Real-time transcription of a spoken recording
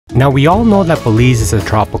Now, we all know that Belize is a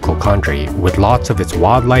tropical country with lots of its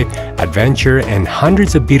wildlife, adventure, and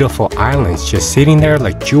hundreds of beautiful islands just sitting there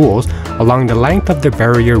like jewels along the length of the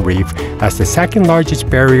barrier reef as the second largest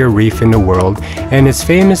barrier reef in the world, and is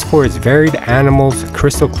famous for its varied animals,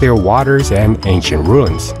 crystal clear waters, and ancient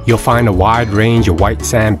ruins. You'll find a wide range of white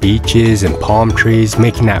sand beaches and palm trees,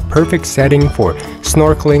 making that perfect setting for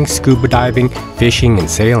snorkeling, scuba diving, fishing, and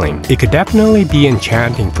sailing. It could definitely be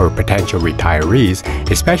enchanting for potential retirees,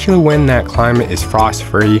 especially when that climate is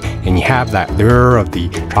frost-free and you have that lure of the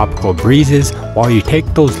tropical breezes while you take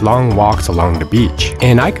those long walks along the beach.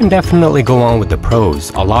 And I can definitely go on with the pros,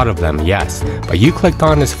 a lot of them, yes, but you clicked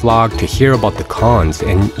on this vlog to hear about the cons,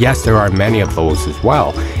 and yes, there are many of those as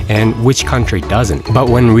well, and which country doesn't? But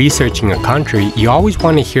when researching a country, you always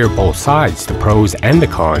want to hear both sides, the pros and the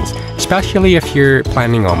cons, especially if you're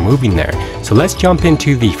planning on moving there. So let's jump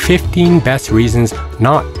into the 15 best reasons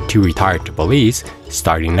not to retire to Belize,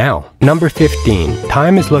 starting now. Number 15,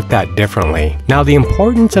 time is looked at differently. Now, the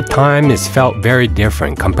importance of time is felt very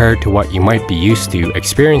different compared to what you might be used to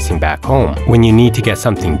experiencing back home. When you need to get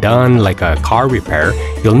something done, like a car repair,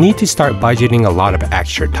 you'll need to start budgeting a lot of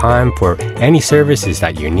extra time for any services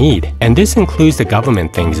that you need. And this includes the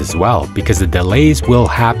government things as well, because the delays will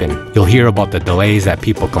happen. You'll hear about the delays that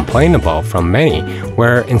people complain about from many,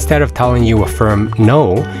 where instead of telling you a firm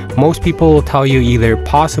no, most people will tell you either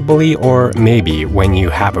possibly or maybe when you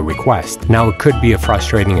have a request. Now, it could be a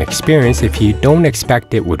frustrating experience if you don't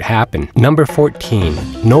expect it would happen. Number 14,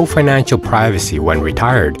 no financial privacy when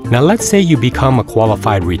retired. Now, let's say you become a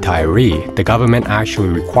qualified retiree. The government actually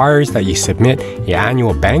requires that you submit an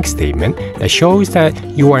annual bank statement that shows that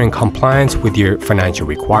you are in compliance with your financial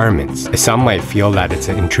requirements. Some might feel that it's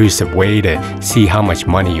an intrusive way to see how much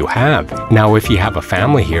money you have. Now, if you have a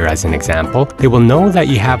family here as an example, they will know that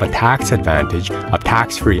you have a tax advantage of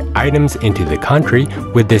tax-free items into the country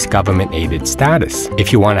with this government-aided status.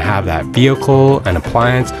 If you want to have that vehicle, an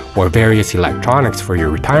appliance, or various electronics for your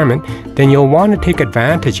retirement, then you'll want to take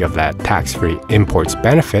advantage of that tax-free imports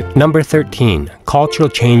benefit. Number 13, cultural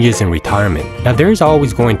changes in retirement. Now, there's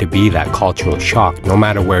always going to be that cultural shock no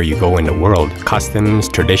matter where you go in the world. Customs,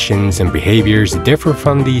 traditions, and behaviors differ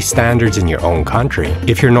from the standards in your own country.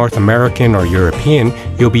 If you're North American or European,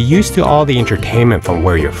 you'll be used to all the entertainment from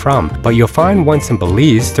where you're from, but you'll find once in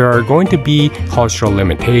Belize, there are going to be cultural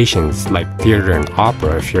limitations like theater and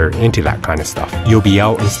opera if you're into that kind of stuff. You'll be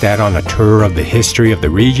out instead on a tour of the history of the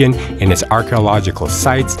region and its archaeological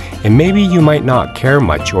sites, and maybe you might not care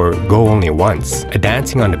much or go only once.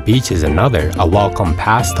 Dancing on the beach is another, a welcome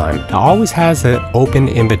pastime that always has an open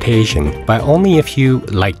invitation, but only if you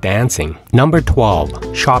like dancing. Number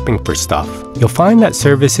 12, shopping for stuff. You'll find that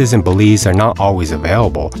services in Belize are not always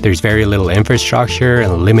available. There's very little infrastructure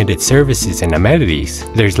and limited services and amenities.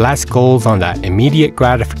 There's less goals on that immediate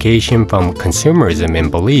gratification from consumerism in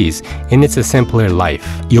Belize, and it's a simpler life.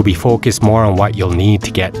 You'll be focused more on what you'll need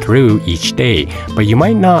to get through each day, but you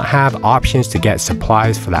might not have options to get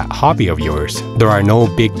supplies for that hobby of yours. There are no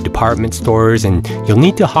big department stores, and you'll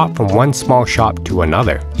need to hop from one small shop to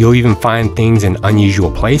another. You'll even find things in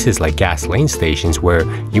unusual places like gasoline stations where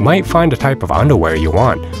you might find a type of underwear you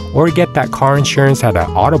want, or get that car insurance at an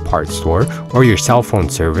auto parts store or your cell phone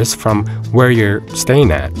service from where you're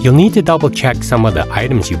staying at. You'll need to double check some of the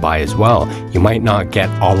items you buy as well. You might not get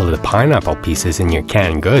all of the pineapple pieces in your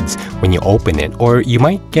canned goods when you open it, or you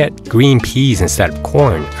might get green peas instead of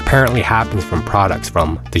corn. Apparently happens from products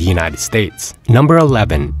from the United States. Number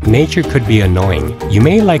 11, nature could be annoying. You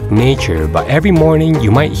may like nature, but every morning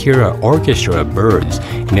you might hear an orchestra of birds,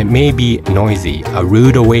 and it may be noisy, a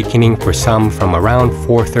rude awakening for some from around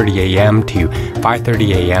 4:30 a.m. to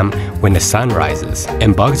 5:30 a.m. when the sun rises.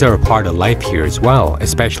 And bugs are a part of life here as well,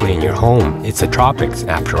 especially in your home. It's the tropics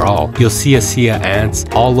after all. You'll see a sea of ants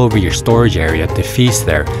all over your storage area to feast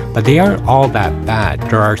there, but they aren't all that bad.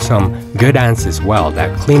 There are some good ants as well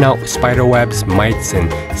that clean out spider webs, mites, and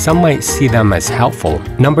some might see them as helpful.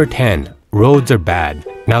 Number 10, roads are bad.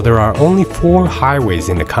 Now, there are only 4 highways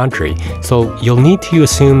in the country, so you'll need to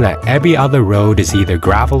assume that every other road is either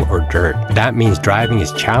gravel or dirt. That means driving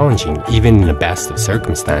is challenging, even in the best of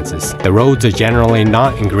circumstances. The roads are generally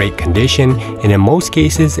not in great condition, and in most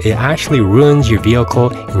cases, it actually ruins your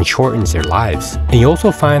vehicle and shortens their lives. And you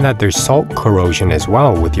also find that there's salt corrosion as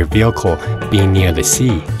well with your vehicle being near the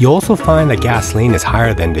sea. You also find that gasoline is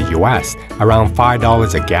higher than the US, around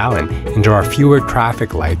 $5 a gallon, and there are fewer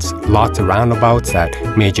traffic lights, lots of roundabouts that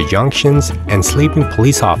major junctions, and sleeping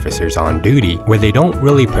police officers on duty where they don't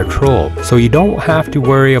really patrol, so you don't have to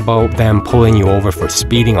worry about them pulling you over for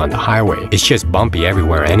speeding on the highway. It's just bumpy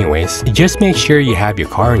everywhere anyways. Just make sure you have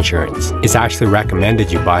your car insurance. It's actually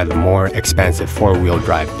recommended you buy the more expensive 4-wheel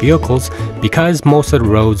drive vehicles because most of the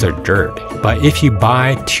roads are dirt. But if you buy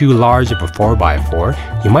too large of a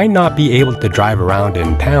 4x4, you might not be able to drive around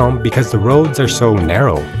in town because the roads are so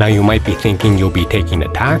narrow. Now you might be thinking you'll be taking the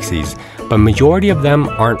taxis, but majority of them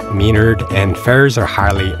aren't metered and fares are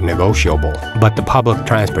highly negotiable. But the public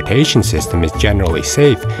transportation system is generally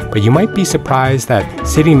safe, but you might be surprised that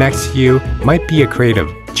sitting next to you might be a crate of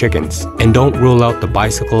chickens. And don't rule out the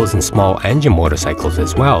bicycles and small engine motorcycles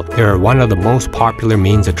as well. They are one of the most popular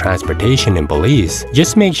means of transportation in Belize.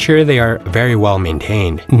 Just make sure they are very well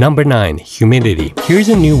maintained. Number 9. Humidity. Here's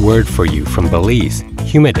a new word for you from Belize.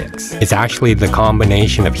 Humidex. It's actually the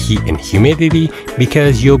combination of heat and humidity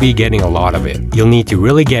because you'll be getting a lot of it. You'll need to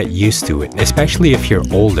really get used to it, especially if you're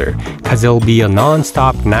older, because it'll be a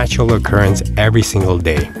non-stop natural occurrence every single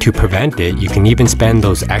day. To prevent it, you can even spend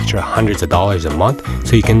those extra hundreds of dollars a month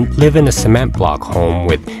so you can live in a cement block home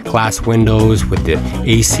with glass windows with the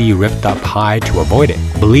AC ripped up high to avoid it.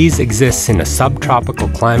 Belize exists in a subtropical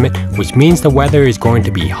climate, which means the weather is going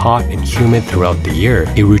to be hot and humid throughout the year.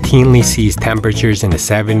 It routinely sees temperatures in the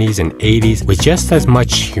 70s and 80s with just as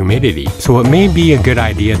much humidity, so it may be a good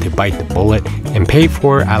idea to bite the bullet and pay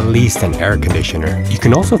for at least an air conditioner. You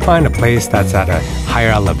can also find a place that's at a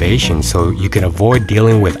higher elevation so you can avoid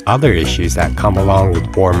dealing with other issues that come along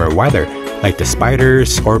with warmer weather, like the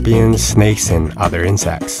spiders, scorpions, snakes, and other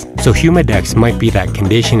insects. So humidex might be that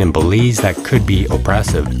condition in Belize that could be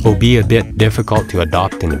oppressive. It will be a bit difficult to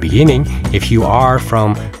adopt in the beginning if you are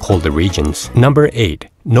from colder regions. Number 8.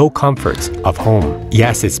 No comforts of home.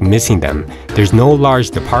 Yes, it's missing them. There's no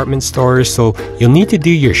large department stores, so you'll need to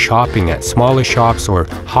do your shopping at smaller shops or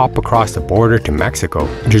hop across the border to Mexico.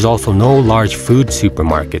 There's also no large food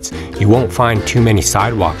supermarkets. You won't find too many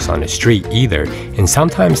sidewalks on the street either, and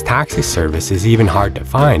sometimes taxi service is even hard to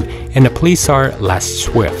find, and the police are less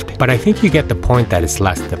swift. But I think you get the point that it's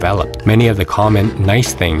less developed. Many of the common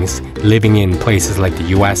nice things living in places like the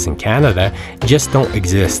US and Canada just don't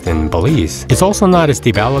exist in Belize. It's also not as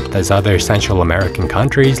developed as other Central American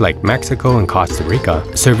countries like Mexico and Costa Rica.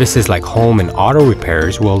 Services like home and auto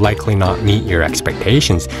repairs will likely not meet your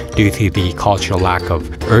expectations due to the cultural lack of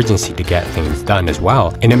urgency to get things done as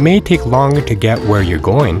well. And it may take longer to get where you're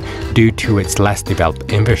going due to its less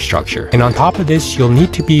developed infrastructure. And on top of this, you'll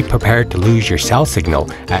need to be prepared to lose your cell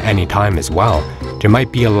signal at any time as well. There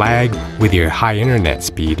might be a lag with your high internet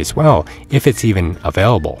speed as well, if it's even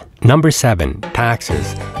available. Number 7.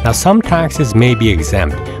 Taxes. Now some taxes may be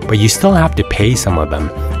exempt, but you still have to pay some of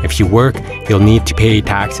them. If you work, you'll need to pay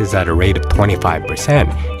taxes at a rate of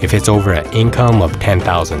 25% if it's over an income of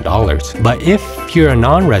 $10,000. But if you're a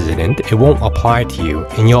non-resident, it won't apply to you,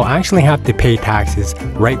 and you'll actually have to pay taxes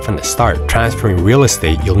right from the start. Transferring real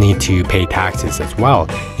estate, you'll need to pay taxes as well,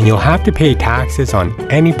 and you'll have to pay taxes on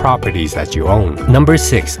any properties that you own. Number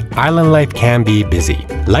 6. Island life can be busy.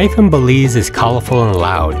 Life in Belize is colorful and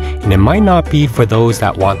loud, and it might not be for those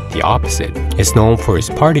that want the opposite. It's known for its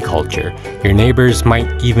party culture. Your neighbors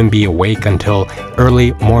might even be awake until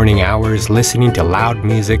early morning hours listening to loud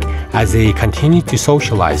music as they continue to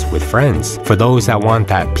socialize with friends. For those that want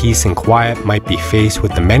that peace and quiet might be faced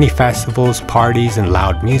with the many festivals, parties, and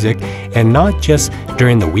loud music, and not just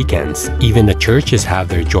during the weekends. Even the churches have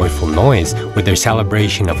their joyful noise with their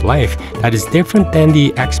celebration of life that is different than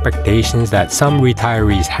the expectations that some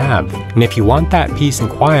retirees have. And if you want that peace and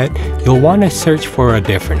quiet, you'll want to search for a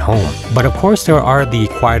different home. But of course there are the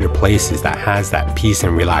quieter places that has that peace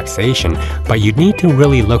and relaxation, but you need to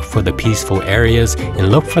really look for the peaceful areas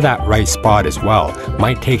and look for that right spot as well.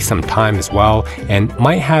 Might take some time as well and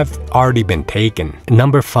might have already been taken.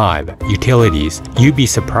 Number 5. Utilities. You'd be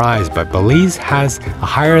surprised, but Belize has a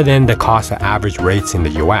higher than the cost of average rates in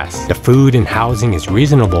the US. The food and housing is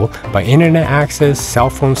reasonable, but internet access, cell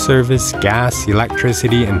phone service, gas,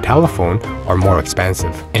 electricity, and telephone are more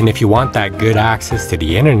expensive. And if you want that good access to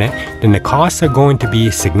the internet, then the costs are going to be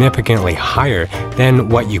significantly higher than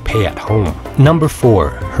what you pay at home. Number 4.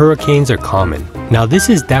 Hurricanes are common. Now this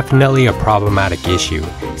is definitely a problematic issue.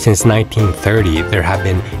 Since 1930, there have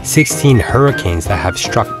been 16 hurricanes that have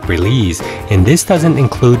struck Belize, and this doesn't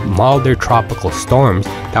include milder tropical storms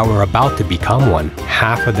that were about to become one.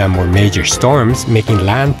 Half of them were major storms making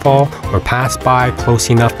landfall or pass by close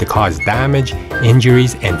enough to cause damage,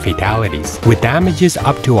 injuries, and fatalities, with damages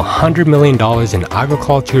up to $100 million in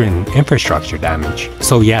agriculture and infrastructure damage.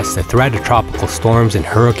 So yes, the threat of tropical storms and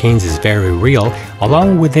hurricanes is very real.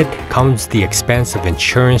 Along with it comes the expense expensive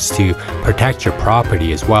insurance to protect your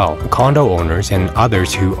property as well. Condo owners and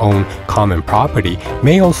others who own common property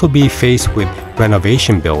may also be faced with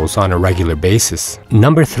renovation bills on a regular basis.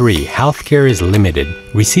 Number 3, healthcare is limited.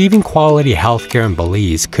 Receiving quality healthcare in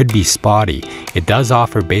Belize could be spotty. It does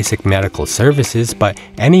offer basic medical services, but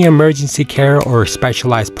any emergency care or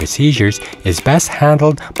specialized procedures is best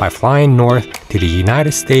handled by flying north to the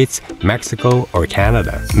United States, Mexico, or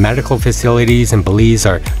Canada. Medical facilities in Belize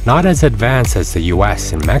are not as advanced as the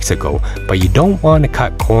US and Mexico, but you don't want to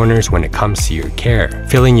cut corners when it comes to your care.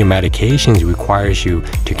 Filling your medications requires you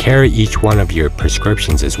to carry each one of your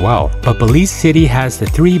prescriptions as well. But Belize City has the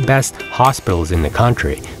 3 best hospitals in the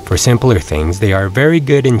country. For simpler things, they are very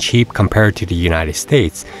good and cheap compared to the United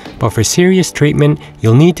States, but for serious treatment,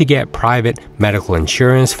 you'll need to get private medical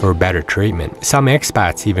insurance for better treatment. Some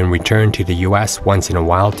expats even return to the US once in a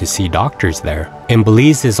while to see doctors there. And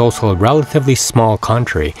Belize is also a relatively small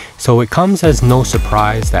country, so it comes as no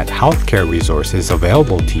surprise that healthcare resources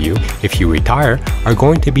available to you if you retire are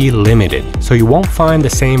going to be limited, so you won't find the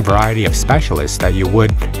same variety of specialists that you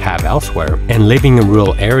would have elsewhere. And living in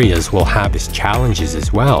rural areas will have its challenges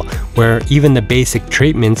as well, where even the basic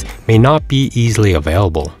treatments may not be easily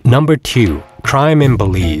available. Number 2, crime in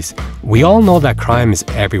Belize. We all know that crime is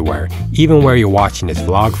everywhere, even where you're watching this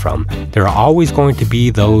vlog from. There are always going to be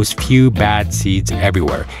those few bad seeds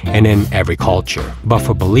everywhere and in every culture. But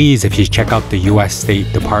for Belize, if you check out the US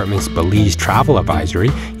State Department's Belize Travel Advisory,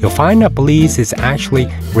 you'll find that Belize is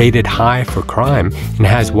actually rated high for crime and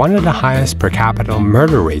has one of the highest per capita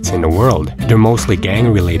murder rates in the world. They're mostly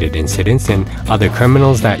gang-related incidents and other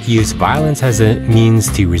criminals that use violence as a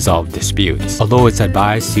means to resolve disputes. Although it's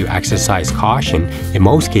advised to exercise caution, in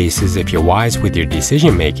most cases, if you're wise with your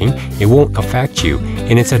decision making, it won't affect you,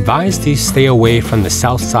 and it's advised to stay away from the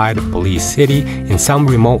south side of Belize City and some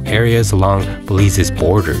remote areas along Belize's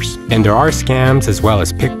borders. And there are scams as well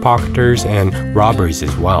as pickpocketers and robberies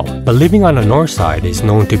as well. But living on the north side is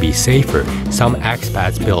known to be safer. Some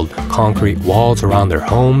expats build concrete walls around their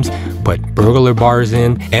homes, put burglar bars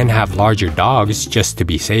in, and have larger dogs just to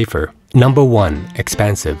be safer. Number 1,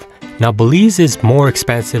 expensive. Now, Belize is more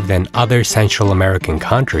expensive than other Central American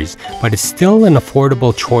countries, but it's still an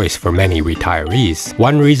affordable choice for many retirees.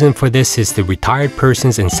 One reason for this is the Retired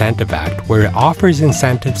Persons Incentive Act, where it offers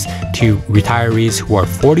incentives to retirees who are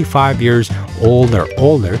 45 years old or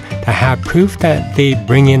older to have proof that they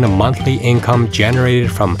bring in a monthly income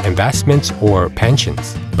generated from investments or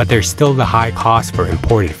pensions. But there's still the high cost for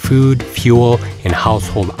imported food, fuel, and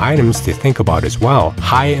household items to think about as well.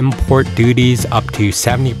 High import duties up to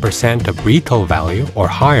 70% of retail value or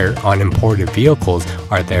higher on imported vehicles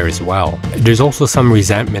are there as well. There's also some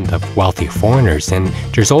resentment of wealthy foreigners, and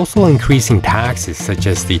there's also increasing taxes such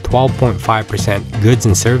as the 12.5% goods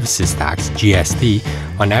and services tax, GST,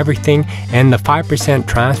 on everything, and the 5%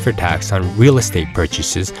 transfer tax on real estate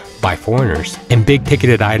purchases by foreigners. And big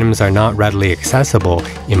ticketed items are not readily accessible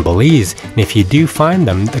in Belize, and if you do find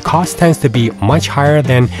them, the cost tends to be much higher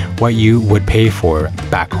than what you would pay for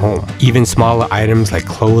back home. Even smaller items like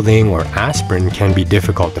clothing or aspirin can be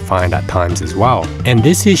difficult to find at times as well. And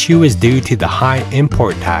this issue is due to the high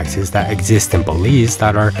import taxes that exist in Belize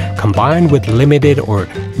that are combined with limited or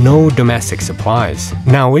no domestic supplies.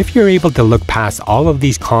 Now, if you're able to look past all of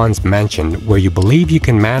these cons mentioned, where you believe you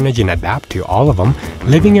can manage and adapt to all of them,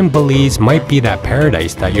 living in Belize might be that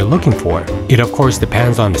paradise that you're looking for. It of course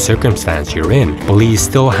depends on the circumstance you're in. Belize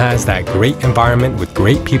still has that great environment with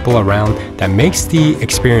great people around that makes the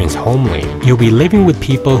experience homely. You'll be living with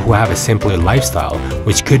people who have a simpler lifestyle,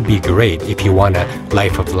 which could be great if you want a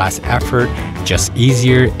life of less effort, just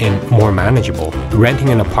easier and more manageable. Renting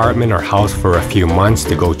an apartment or house for a few months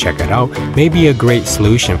to go check it out may be a great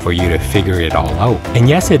solution for you to figure it all out. And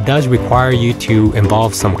yes, it does require you to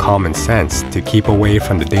involve some common sense to keep away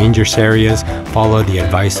from the dangerous areas, follow the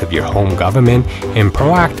advice of your home government, and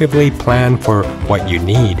proactively plan for what you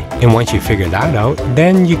need. And once you figure that out,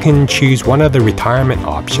 then you can choose one of the retirement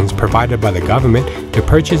options provided by the government to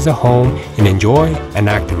purchase a home and enjoy an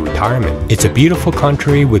active retirement. It's a beautiful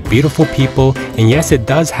country with beautiful people, and yes, it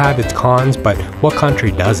does have its cons, but what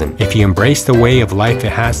country doesn't? If you embrace the way of life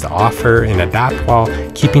it has to offer and adapt while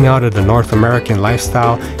keeping out of the North American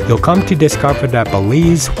lifestyle, you'll come to discover that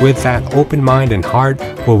Belize, with that open mind and heart,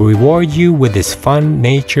 will reward you with its fun,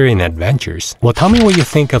 nature, and adventures. Well, tell me what you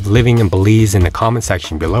think of living in Belize in the comment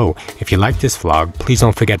section below. If you like this vlog, please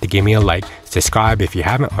don't forget to give me a like, subscribe if you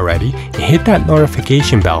haven't already, and hit that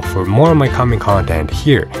notification bell for more of my coming content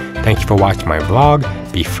here. Thank you for watching my vlog.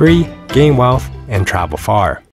 Be free, gain wealth, and travel far.